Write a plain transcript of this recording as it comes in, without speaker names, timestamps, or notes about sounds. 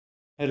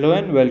Hello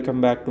and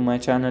welcome back to my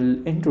channel.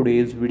 In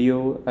today's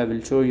video, I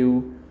will show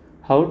you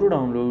how to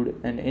download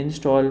and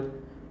install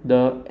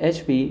the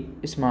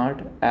HP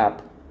Smart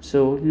app.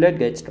 So let's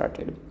get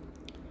started.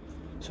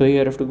 So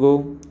here you have to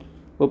go,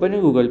 open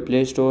your Google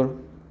Play Store.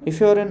 If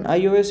you are an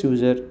iOS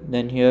user,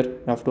 then here you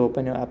have to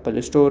open your Apple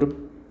Store.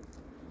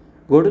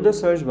 Go to the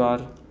search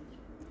bar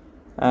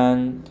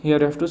and here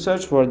you have to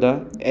search for the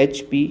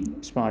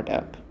HP Smart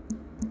app.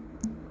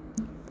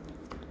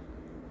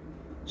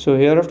 So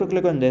here you have to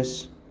click on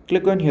this.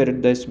 Click on here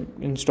at this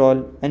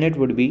install and it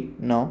would be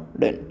now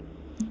done.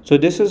 So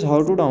this is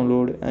how to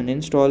download and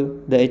install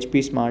the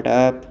HP Smart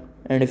app.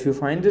 And if you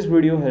find this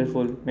video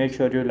helpful, make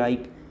sure you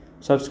like,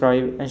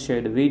 subscribe and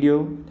share the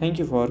video. Thank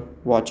you for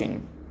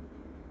watching.